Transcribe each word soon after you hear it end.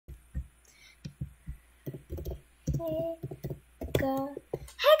go.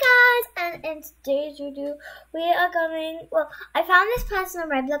 Hey guys, and in today's video we are going, well, I found this person on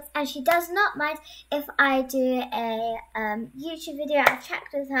Roblox and she does not mind if I do a YouTube video. I've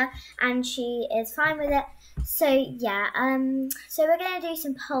checked with her and she is fine with it. So yeah, so we're going to do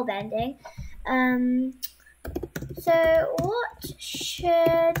some pole bending. So what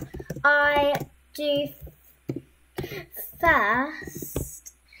should I do first?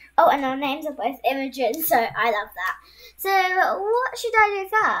 Oh, and our names are both Imogen, so I love that. So what should I do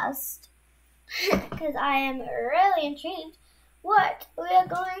first? Because I am really intrigued what we are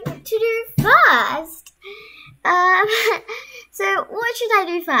going to do first. So what should I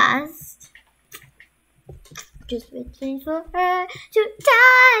do first? Just waiting for her to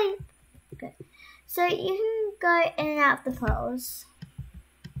type. Okay. So you can go in and out of the poles.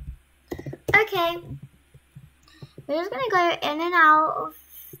 Okay. We're just going to go in and out of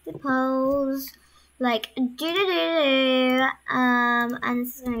the poles. Like and this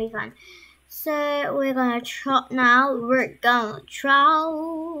is going to be fun. So we're going to trot now. We're going to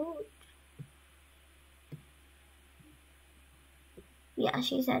trot. Yeah,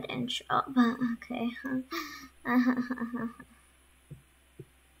 she said in trot, but okay. So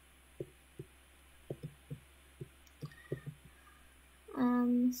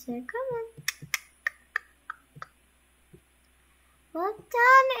come on. Well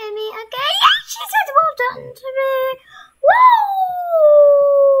done, Amy. Okay, yeah, she said well done to me. Woo!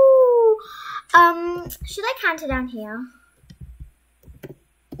 Should I count it down here?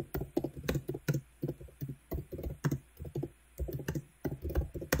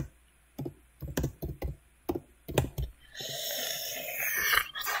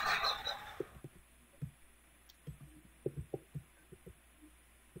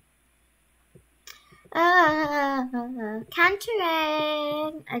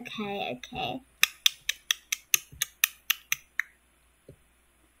 Countering. Okay.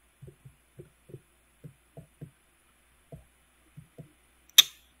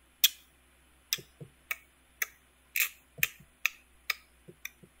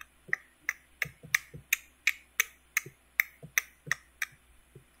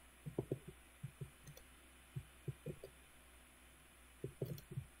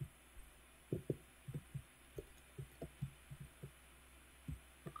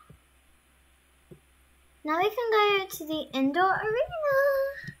 Now we can go to the indoor arena.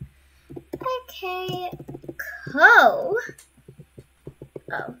 Okay, cool.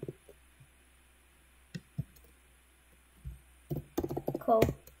 Oh. Cool.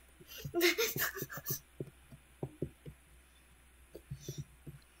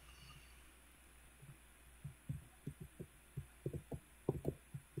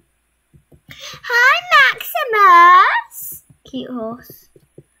 Hi, Maximus! Cute horse.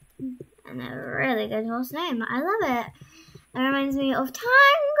 And a really good horse name. I love it. It reminds me of Tangled.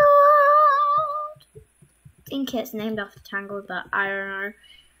 I think it's named after Tangled, but I don't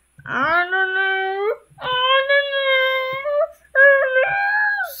know.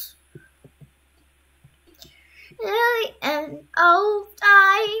 Really an old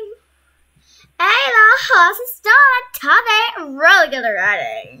time. Ayla horses start topic. Really good at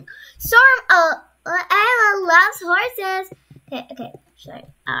riding. Storm Ayla loves horses. Okay. Should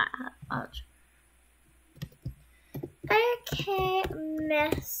I? Okay,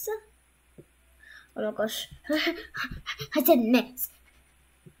 miss. Oh my gosh. I said miss.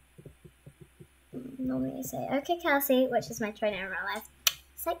 Normally I say, okay, Kelsey, which is my trainer in real life.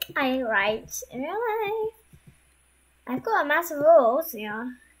 It's like I write in real life. I've got a massive horse,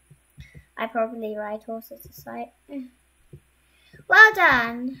 yeah. I probably ride horses to sight. Well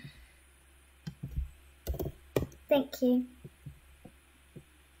done. Thank you.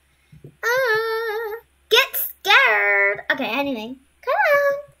 Get scared. Okay, anyway.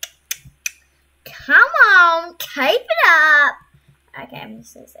 Come on. Keep it up. Okay, I'm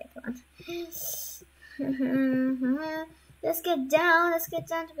just gonna say, come on. Let's get down to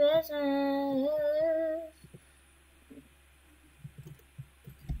business.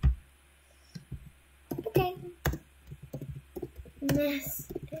 Okay. Miss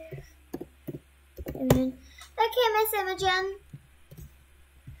Imogen. Okay, Miss Imogen.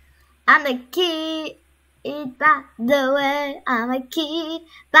 I'm a kid, by the way. I'm a kid,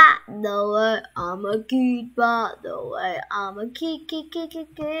 by the way. I'm a kid, by the way. I'm a kid.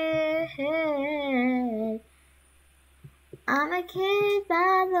 I'm a kid,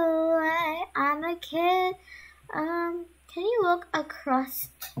 by the way. I'm a kid. Can you walk across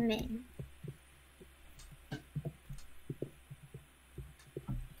to me?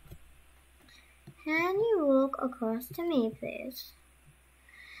 Can you walk across to me, please?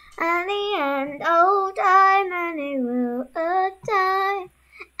 And the end, old time, and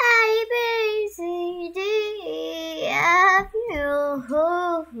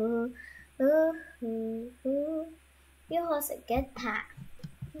Ooh, your horse a good pack.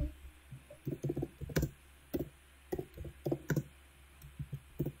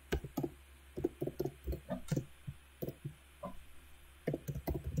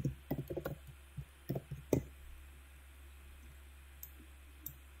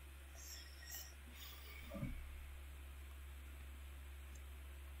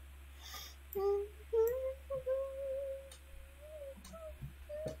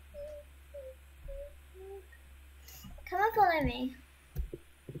 Come on, follow me.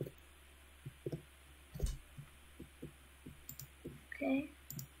 Okay.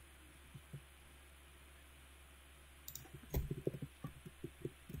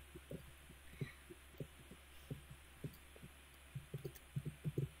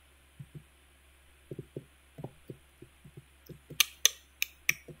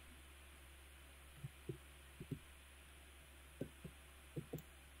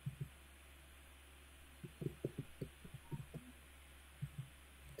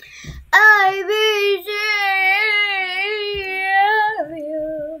 I will serve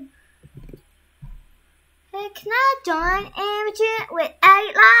you. Hey, can I join in with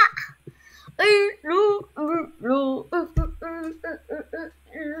Ayla?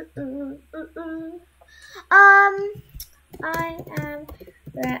 I am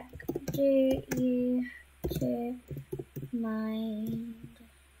ready you to mind.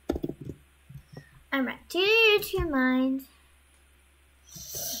 I'm ready to mind.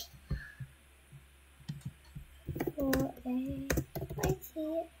 For a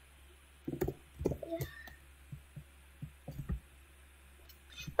mighty.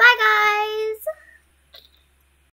 Bye guys!